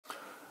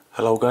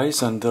Hello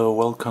guys, and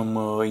welcome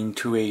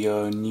into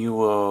a new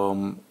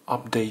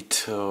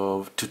update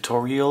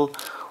tutorial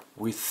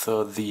with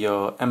the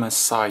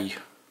MSI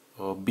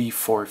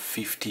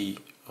B450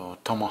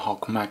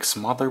 Tomahawk Max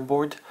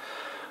motherboard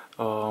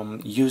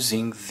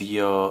using the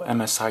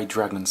MSI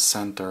Dragon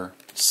Center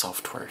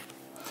software.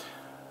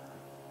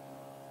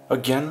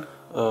 Again,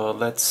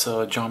 let's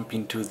jump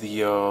into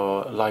the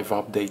live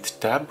update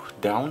tab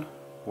down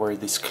where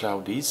this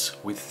cloud is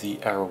with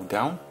the arrow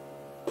down,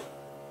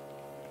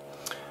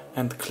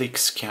 and click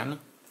scan.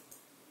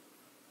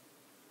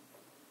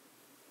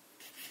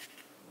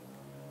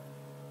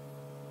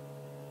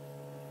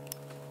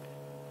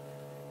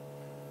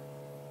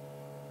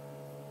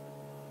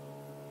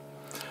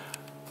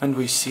 And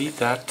we see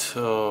that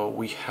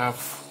we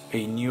have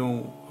a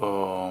new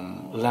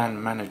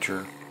LAN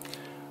manager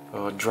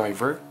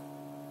driver.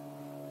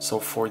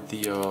 So for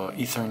the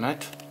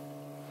Ethernet,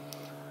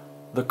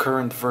 the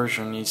current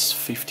version is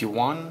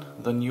 51,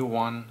 the new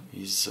one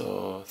is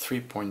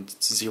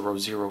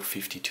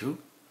 3.0.0.0.52.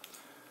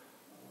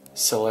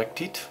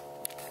 Select it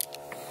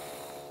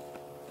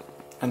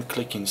and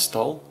click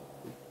install.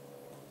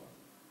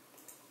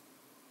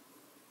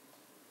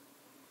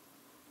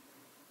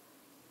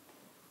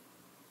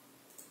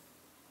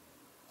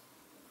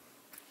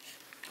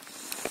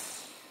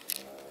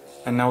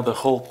 And now the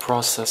whole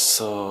process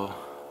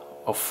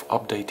of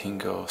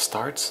updating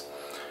starts.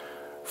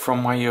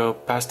 From my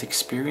past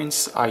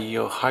experience, I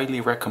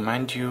highly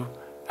recommend you,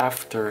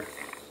 after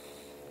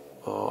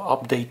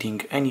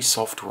updating any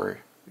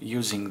software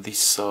using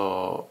this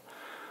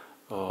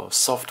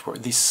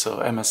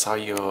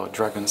MSI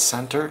Dragon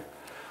Center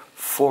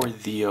for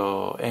the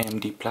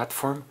AMD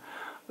platform,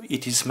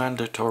 it is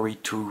mandatory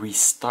to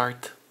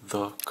restart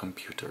the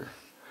computer,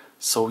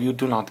 so you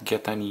do not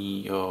get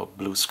any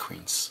blue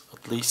screens.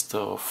 At least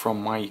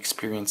from my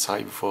experience,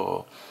 I've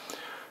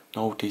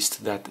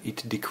noticed that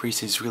it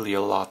decreases really a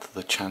lot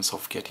the chance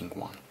of getting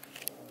one.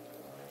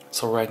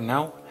 So right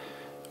now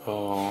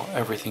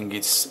everything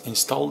is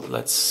installed.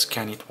 Let's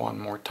scan it one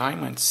more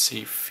time and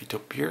see if it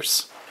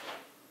appears.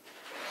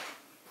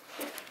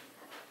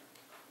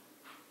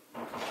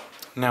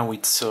 Now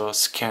it's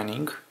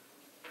scanning,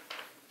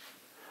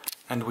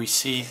 and we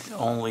see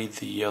only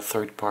the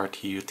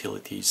third-party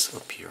utilities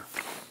appear.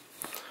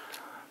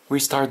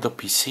 Restart the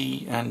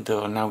PC, and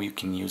now you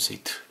can use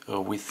it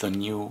with the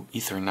new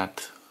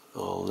Ethernet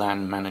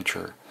LAN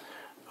manager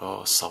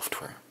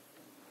software.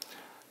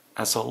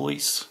 As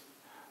always,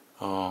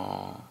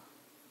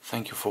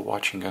 thank you for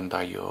watching, and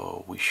I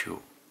wish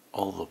you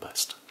all the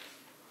best.